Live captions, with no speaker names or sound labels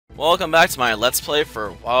Welcome back to my Let's Play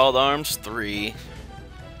for Wild Arms 3.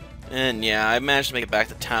 And yeah, I managed to make it back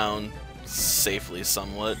to town safely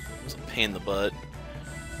somewhat. It was a pain in the butt.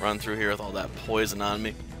 Run through here with all that poison on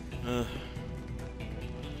me.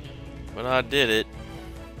 But I did it.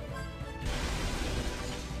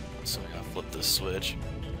 So I gotta flip this switch.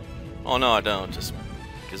 Oh no, I don't. It just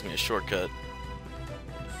gives me a shortcut.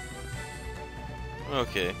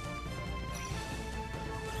 Okay.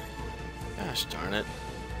 Gosh darn it.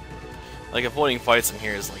 Like, avoiding fights in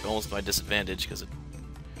here is like almost my disadvantage because it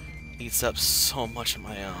eats up so much of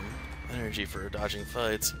my energy for dodging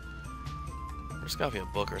fights. There's gotta be a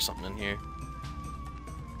book or something in here.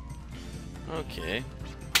 Okay.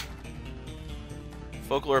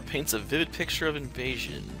 Folklore paints a vivid picture of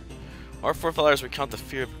invasion. Our forefathers recount the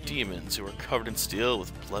fear of demons who were covered in steel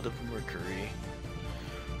with blood of mercury.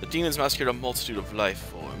 The demons massacred a multitude of life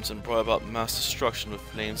forms and brought about mass destruction with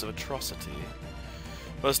flames of atrocity.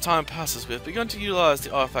 But as time passes, we have begun to utilize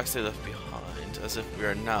the artifacts they left behind, as if we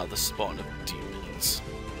are now the spawn of demons.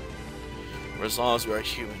 For as long as we are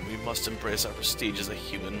human, we must embrace our prestige as a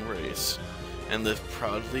human race, and live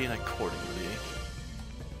proudly and accordingly.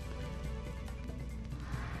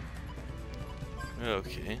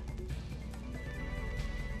 Okay.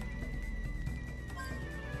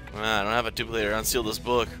 I don't have a duplicator. Unseal this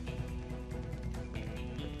book.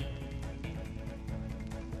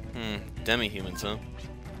 Demi-humans, huh?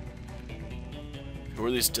 Who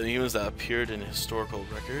are these demi-humans that appeared in historical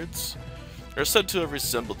records? They are said to have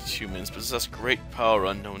resembled humans, but possess great power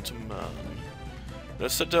unknown to man. They are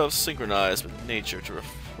said to have synchronized with nature to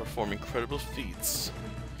perform incredible feats.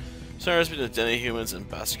 Similarities between the demi-humans and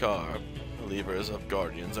Baskar, believers of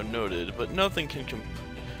guardians, are noted, but nothing can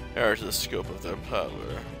compare to the scope of their power.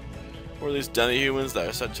 Who are these demi-humans that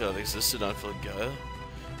are said to have existed on Filgaia?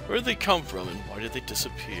 Where did they come from, and why did they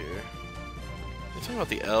disappear? Are you talking about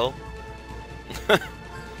the L?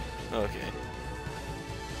 Okay.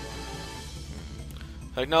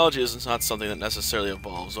 Technology is not something that necessarily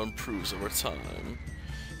evolves or improves over time.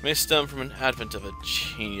 It may stem from an advent of a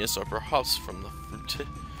genius, or perhaps from the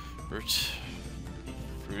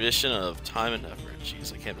fruition of time and effort.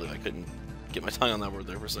 Jeez, I can't believe I couldn't get my tongue on that word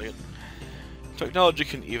there for a second. Technology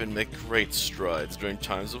can even make great strides during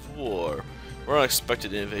times of war, where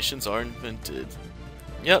unexpected innovations are invented.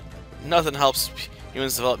 Yep, nothing helps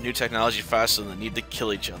humans develop new technology faster than the need to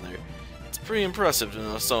kill each other. It's pretty impressive in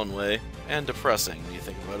its own way, and depressing when you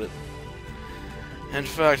think about it. In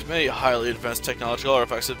fact, many highly advanced technological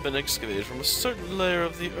artifacts have been excavated from a certain layer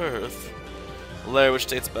of the Earth, a layer which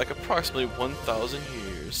dates back approximately 1,000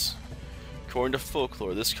 years. According to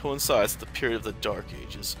folklore, this coincides with the period of the Dark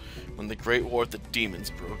Ages, when the Great War with the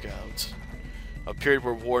demons broke out. A period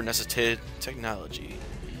where war necessitated technology.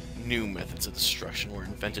 New methods of destruction were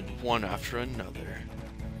invented one after another.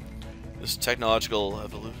 This technological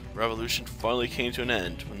revolution finally came to an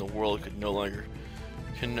end when the world could no longer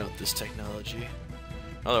connote this technology.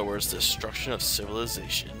 In other words, the destruction of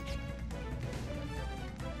civilization.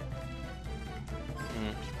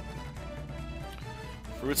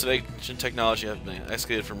 Roots of ancient technology have been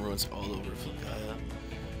excavated from ruins all over Filgaia.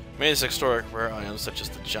 Many historic rare items, such as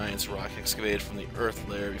the Giant's Rock excavated from the Earth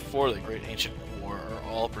layer before the Great Ancient War,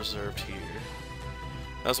 are all preserved here.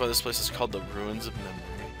 That's why this place is called the Ruins of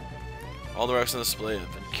Memory. All the relics on display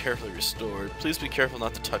have been carefully restored. Please be careful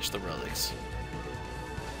not to touch the relics.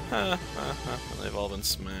 They've all been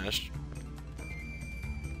smashed.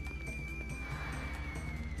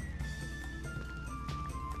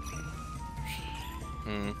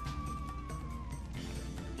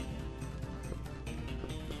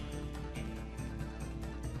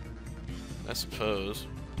 I suppose.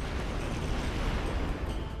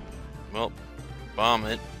 Well, bomb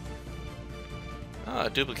it. Ah, a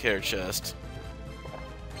duplicator chest.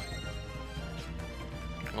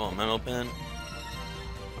 Oh, a memo pen.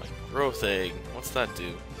 A growth egg. What's that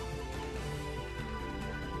do?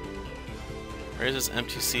 Raises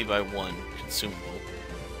MTC by 1. Consumable.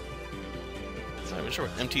 I'm not even sure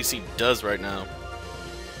what MTC does right now.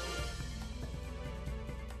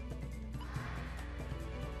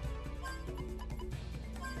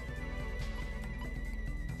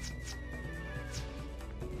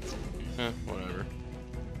 Whatever.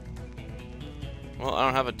 Well, I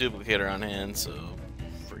don't have a duplicator on hand, so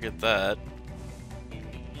forget that.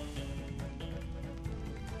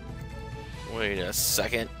 Wait a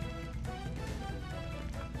second.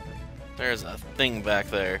 There's a thing back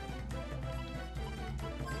there.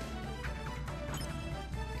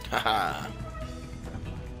 Haha.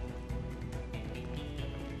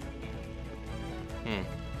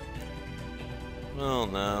 Well,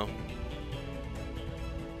 no.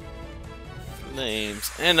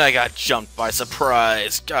 Names. And I got jumped by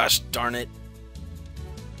surprise. Gosh darn it.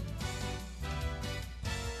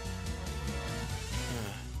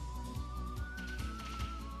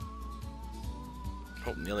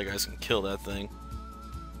 Hoping the other guys can kill that thing.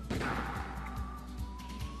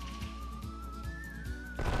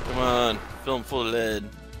 Come on, fill him full of lead.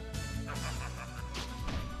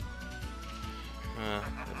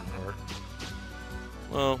 Didn't work.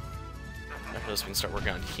 Well, after this we can start working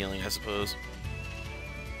on healing, I suppose.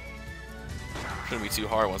 Shouldn't be too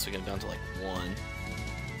hard once we get down to like 1.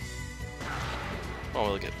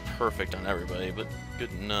 Probably get perfect on everybody, but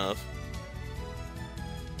good enough.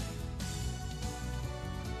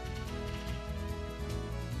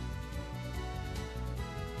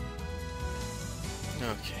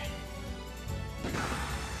 Okay.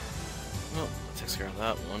 Well, that takes care of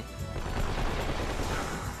that one.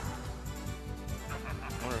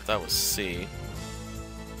 I wonder if that was C.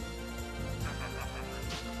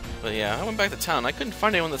 But yeah, I went back to town. I couldn't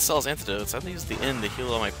find anyone that sells antidotes. I think it's the inn to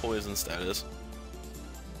heal all my poison status.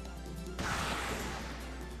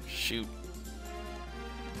 Shoot.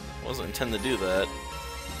 Wasn't intending to do that.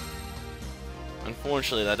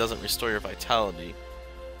 Unfortunately, that doesn't restore your vitality.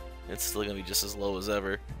 It's still gonna be just as low as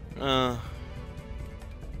ever.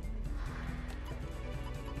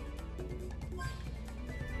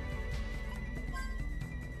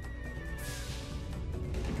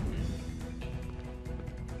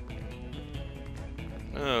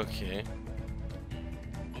 Okay.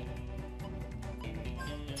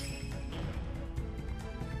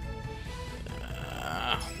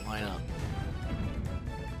 Line up.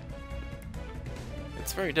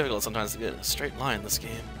 It's very difficult sometimes to get in a straight line in this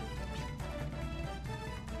game.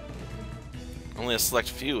 Only a select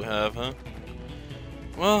few have, huh?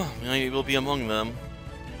 Well, maybe we'll be among them.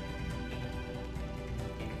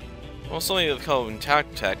 Well, so many have come in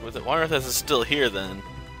contact with it. Why on earth is it still here then?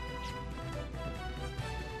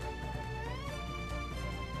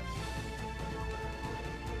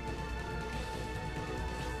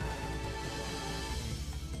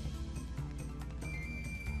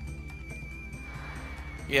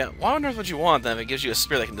 Yeah, why on earth would you want that if it gives you a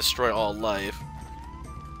spear that can destroy all life?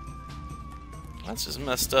 That's just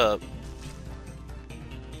messed up.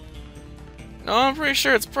 No, I'm pretty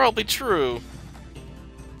sure it's probably true.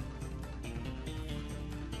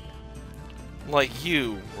 Like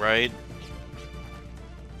you, right?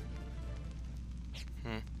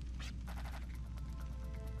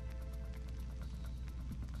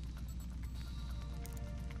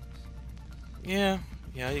 Yeah,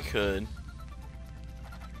 you could.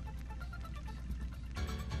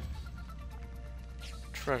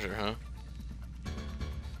 Treasure, huh?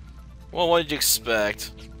 Well, what did you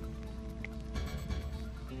expect?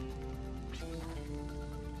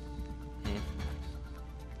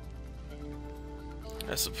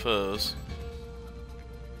 I suppose.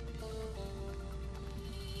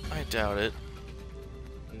 I doubt it.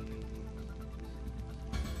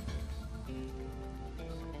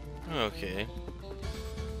 Okay.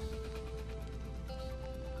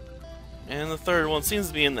 And the third one seems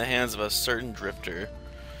to be in the hands of a certain drifter.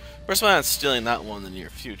 Of course, I'm not stealing that one in the near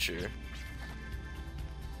future.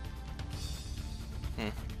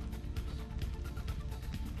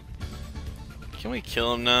 Can we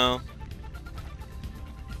kill him now?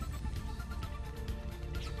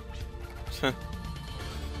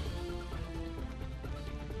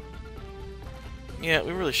 Yeah,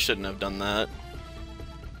 we really shouldn't have done that.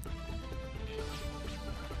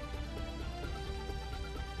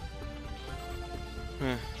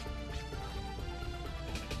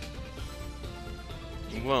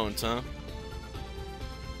 You won't, huh?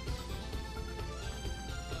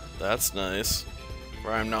 That's nice.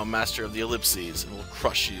 For I am now master of the ellipses and will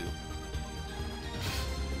crush you.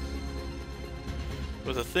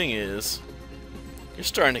 But the thing is, you're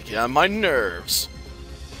starting to get on my nerves.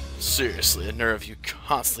 Seriously, the nerve of you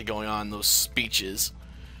constantly going on those speeches.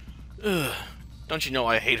 Ugh. Don't you know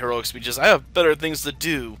I hate heroic speeches? I have better things to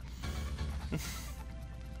do.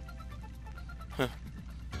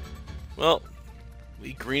 Well,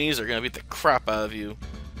 we greenies are gonna beat the crap out of you.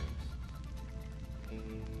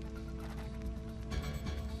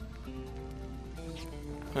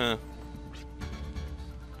 Huh.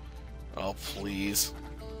 Oh, please.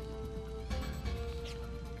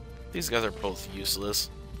 These guys are both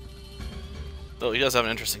useless. Though he does have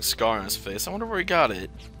an interesting scar on his face. I wonder where he got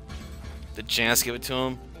it. Did Janus give it to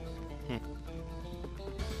him?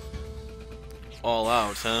 All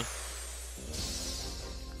out, huh?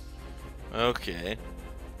 Okay.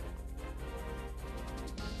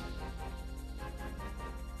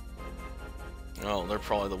 Oh, they're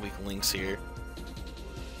probably the weak links here.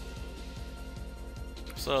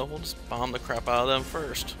 So we'll just bomb the crap out of them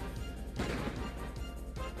first.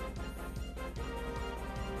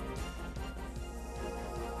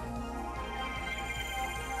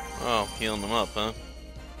 Oh, healing them up, huh?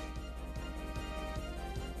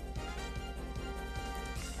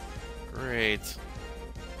 Great.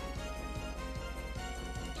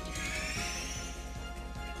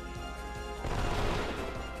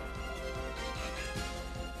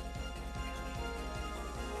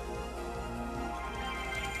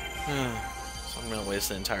 So I'm gonna waste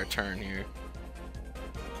the entire turn here.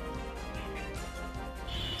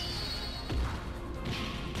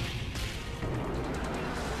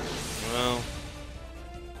 Well,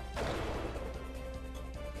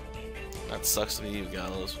 that sucks to be you,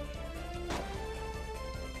 Gallows.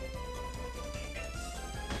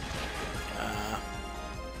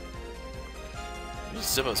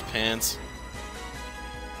 Just zip his pants.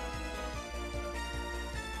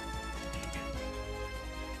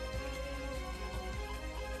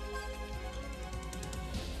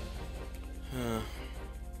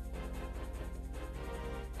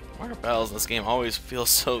 Water battles in this game always feel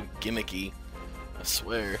so gimmicky, I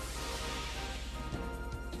swear.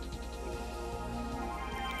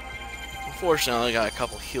 Unfortunately, I only got a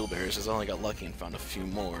couple heal berries because I only got lucky and found a few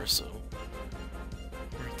more, so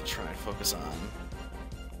we're going to try and focus on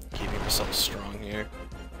keeping ourselves strong here.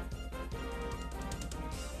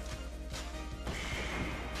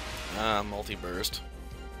 Multi-burst.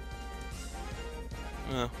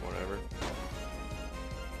 Whatever.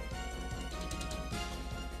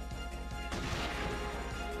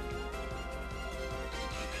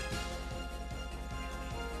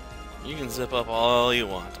 You can zip up all you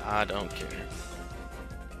want. I don't care.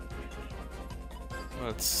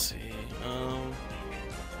 Let's see.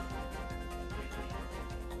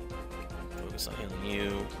 Focus on healing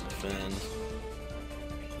you. Defend.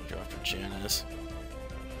 Drop for Janus.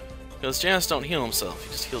 Because Janus don't heal himself.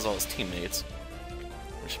 He just heals all his teammates.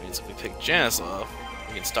 Which means if we pick Janus off,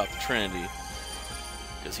 we can stop the Trinity.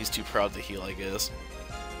 Because he's too proud to heal, I guess.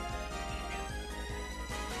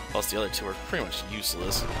 Plus the other two are pretty much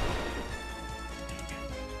useless.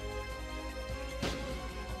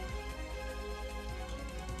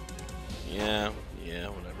 Yeah,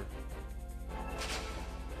 whatever.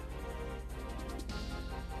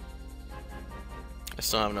 I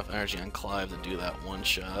still have enough energy on Clive to do that one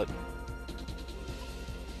shot.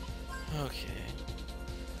 Okay.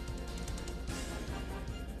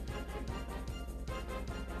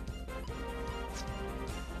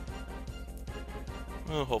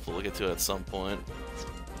 Well, hopefully we'll get to it at some point.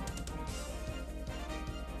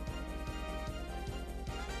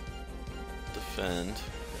 Defend.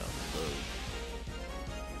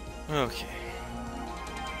 Okay.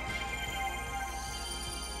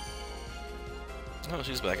 Oh,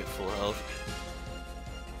 she's back at full health.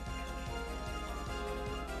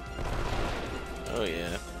 Oh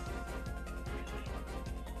yeah.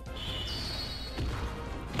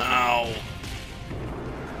 Ow!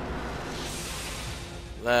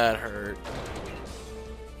 That hurt.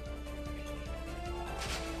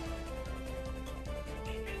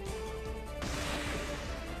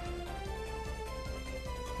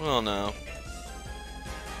 Well, no.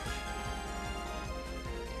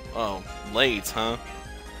 Oh, late, huh?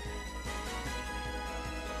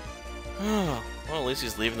 Oh, well, at least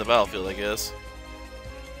he's leaving the battlefield, I guess.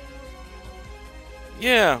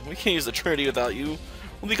 Yeah, we can't use the Trinity without you.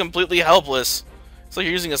 We'll be completely helpless. It's like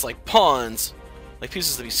you're using us like pawns. Like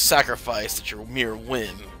pieces to be sacrificed at your mere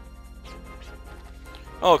whim.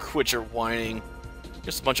 Oh, quit your whining.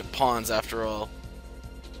 Just a bunch of pawns after all.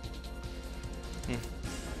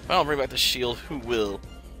 If I don't bring back the shield, who will?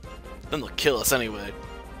 Then they'll kill us anyway.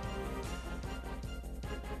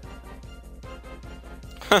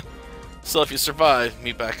 So if you survive,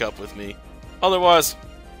 meet back up with me. Otherwise,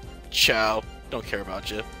 ciao. Don't care about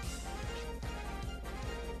you.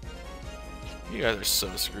 You guys are so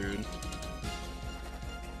screwed.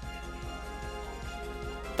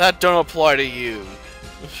 That don't apply to you.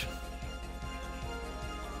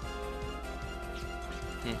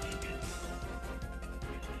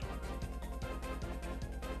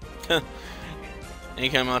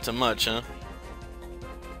 Ain't come out to much, huh?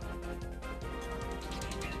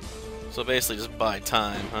 So basically just buy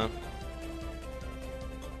time, huh?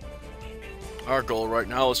 Our goal right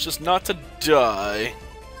now is just not to die.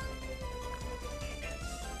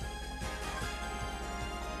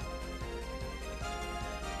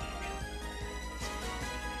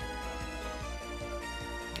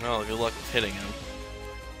 Well, good luck with hitting him.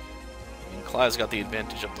 I mean, Clive's got the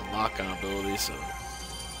advantage of the lock-on ability, so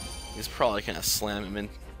he's probably gonna slam him in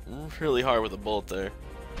really hard with a bullet there.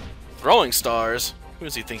 Throwing stars? Who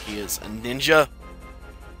does he think he is? A ninja?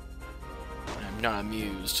 I'm not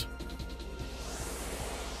amused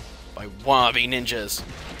by wannabe ninjas.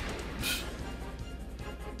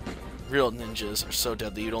 Real ninjas are so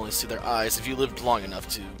deadly you'd only see their eyes if you lived long enough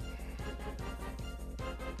to.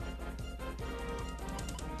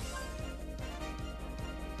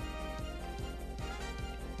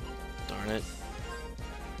 Darn it.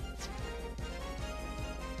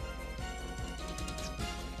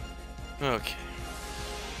 Okay.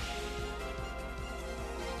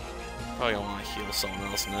 Probably gonna want to heal someone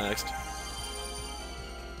else next.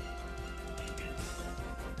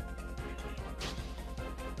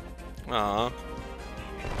 Aww.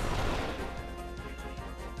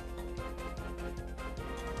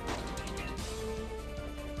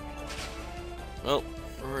 Well,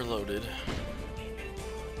 we're loaded.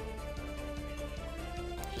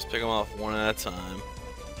 Just pick them off one at a time.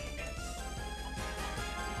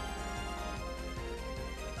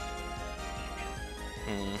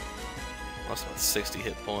 Lost about 60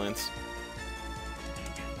 hit points.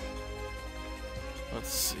 Let's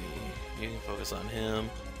see. You can focus on him.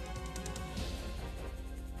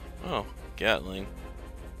 Oh, Gatling.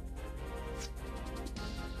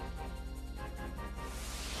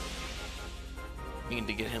 Need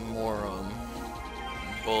to get him more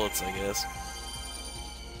bullets, I guess.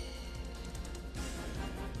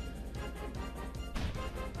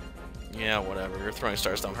 Yeah, whatever. Your throwing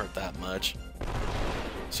stars don't hurt that much.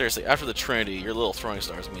 Seriously, after the Trinity, your little throwing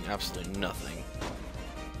stars mean absolutely nothing.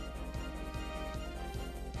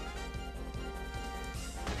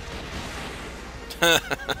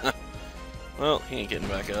 Well, he ain't getting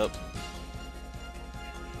back up.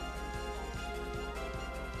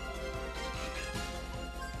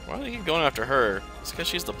 Why do they keep going after her? It's because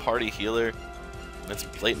she's the party healer. It's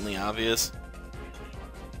blatantly obvious.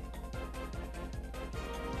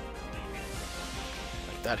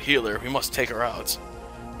 Like that healer, we must take her out.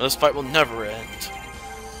 This fight will never end.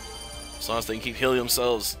 As long as they can keep healing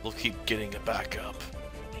themselves, they'll keep getting it back up.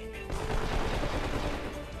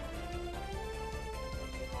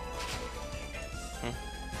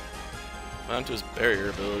 Down to his barrier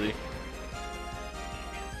ability.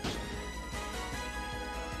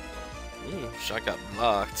 Ooh, shot got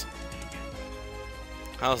blocked.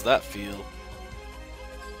 How's that feel?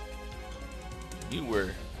 You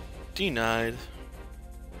were denied.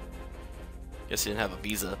 Guess he didn't have a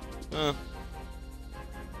visa.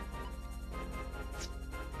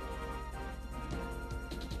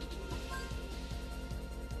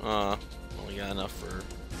 Only got enough for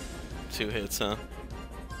 2 hits, huh?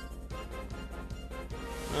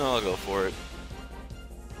 Well, I'll go for it.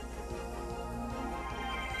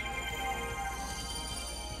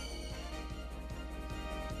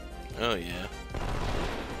 Oh yeah.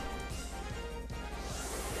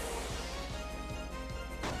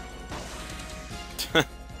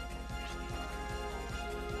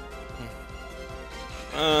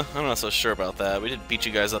 I'm not so sure about that. We did beat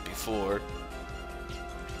you guys up before.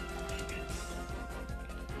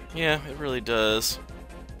 Yeah, it really does.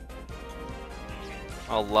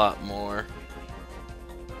 A lot more.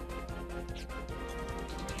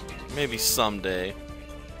 Maybe someday.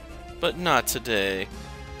 But not today.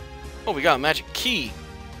 Oh, we got a magic key!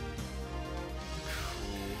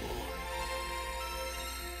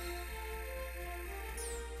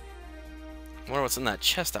 I wonder what's in that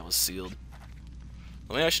chest that was sealed.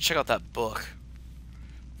 Well, maybe I should check out that book.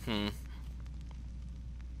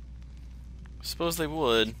 Suppose they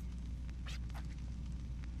would.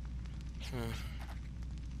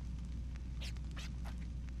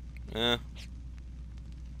 Eh.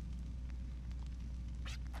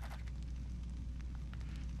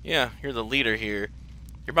 Yeah, you're the leader here.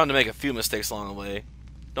 You're bound to make a few mistakes along the way.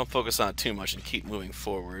 Don't focus on it too much and keep moving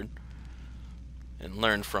forward. And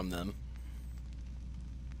learn from them.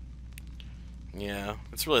 Yeah,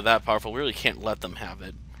 it's really that powerful. We really can't let them have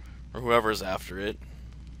it. Or whoever's after it.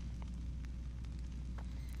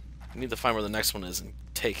 We need to find where the next one is and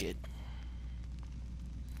take it.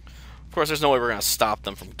 Of course, there's no way we're going to stop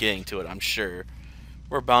them from getting to it, I'm sure.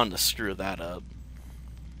 We're bound to screw that up.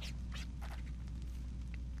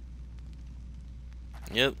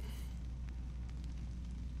 Yep.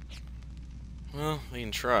 Well, we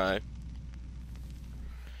can try.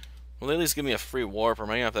 Will they at least give me a free warp, or am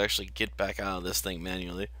I going to have to actually get back out of this thing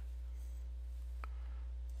manually?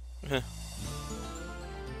 Yeah,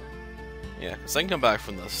 because I can come back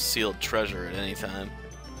from the sealed treasure at any time.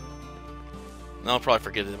 And I'll probably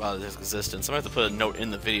forget about its existence. I might have to put a note in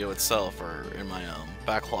the video itself, or in my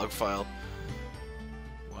backlog file.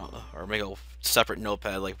 Well, or make a separate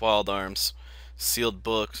notepad, like Wild Arms, sealed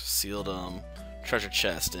book, sealed treasure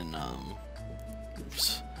chest, and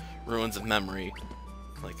ruins of memory,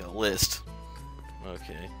 like a list.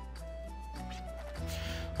 Okay.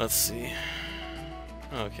 Let's see.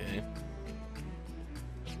 Okay.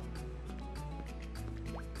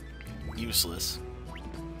 Useless.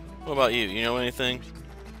 What about you? You know anything?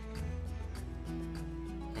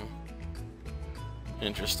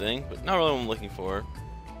 Interesting, but not really what I'm looking for.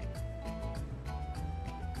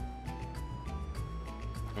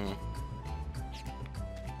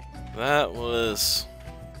 That was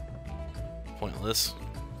pointless.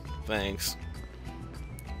 Thanks.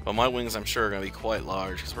 But my wings, I'm sure, are going to be quite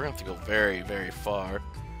large, because we're going to have to go very, very far.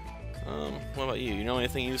 What about you? You know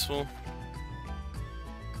anything useful?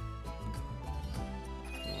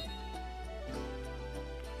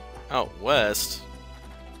 Out west?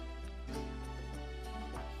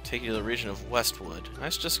 Take you to the region of Westwood.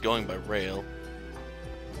 That's just going by rail.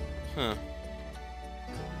 Huh.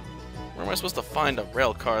 Where am I supposed to find a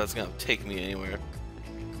rail car that's gonna take me anywhere?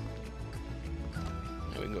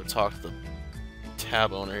 Yeah, we can go talk to the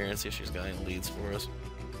tab owner here and see if she's got any leads for us.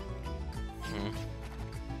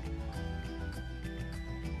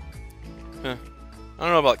 Huh. I don't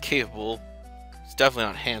know about capable. He's definitely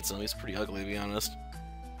not handsome. He's pretty ugly, to be honest.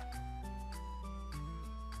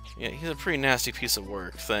 Yeah, he's a pretty nasty piece of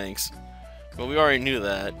work, thanks. But we already knew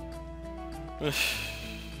that.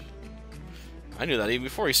 I knew that even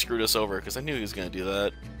before he screwed us over, because I knew he was going to do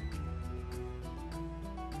that.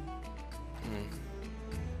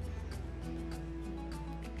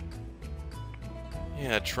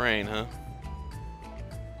 Yeah, train, huh?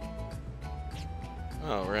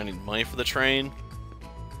 Oh, we're going to need money for the train?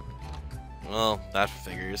 Well, that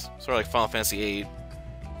figures. Sort of like Final Fantasy VIII,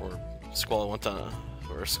 where Skull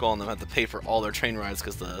and them had to pay for all their train rides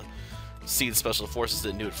because the Seed Special Forces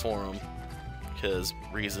didn't do it for them. Because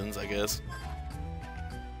reasons, I guess.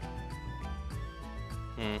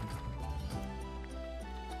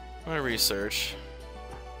 My research.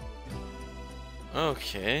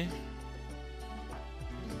 Okay.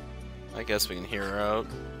 I guess we can hear her out.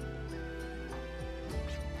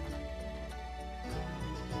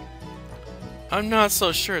 I'm not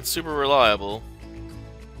so sure it's super reliable.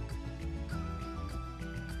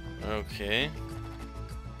 Okay.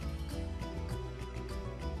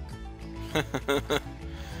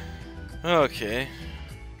 Okay.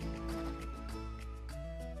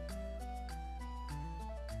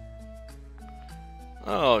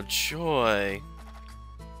 Oh, joy.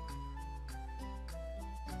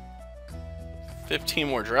 15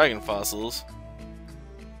 more dragon fossils.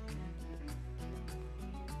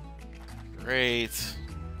 Great.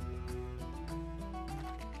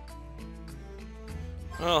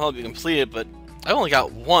 Well, I'll help you complete it, but I only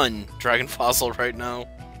got one dragon fossil right now.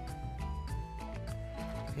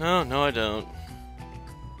 No, I don't.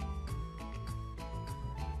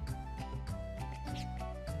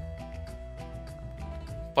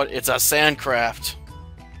 But it's a sandcraft.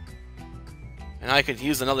 And I could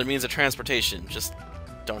use another means of transportation, just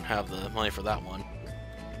don't have the money for that one.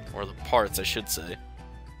 Or the parts, I should say.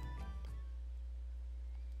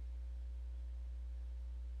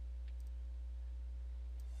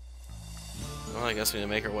 Well, I guess we need to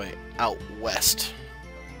make our way out west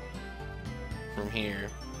from here.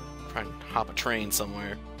 Try and hop a train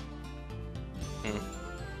somewhere. Of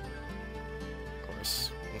course,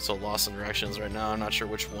 I'm so lost in directions right now, I'm not sure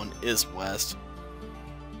which one is west.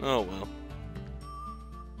 Oh well.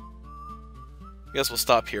 I guess we'll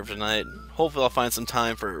stop here for tonight. Hopefully I'll find some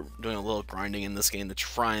time for doing a little grinding in this game to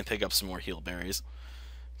try and pick up some more heal berries.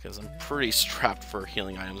 Because I'm pretty strapped for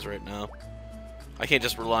healing items right now. I can't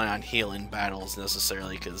just rely on heal in battles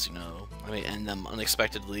necessarily because, you know, I may end them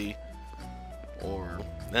unexpectedly. Or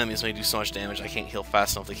the enemies may do so much damage I can't heal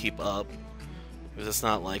fast enough to keep up. Because it's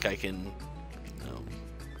not like I can, you know,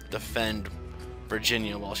 defend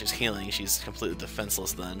Virginia while she's healing. She's completely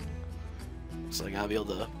defenseless then. So I gotta be able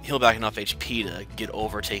to heal back enough HP to get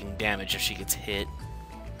over taking damage if she gets hit.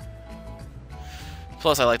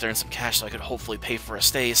 Plus, I like to earn some cash so I could hopefully pay for a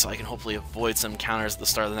stay, so I can hopefully avoid some encounters at the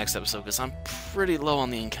start of the next episode, because I'm pretty low on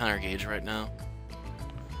the encounter gauge right now.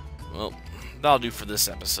 Well, that'll do for this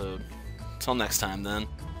episode. Till next time, then.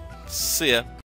 See ya.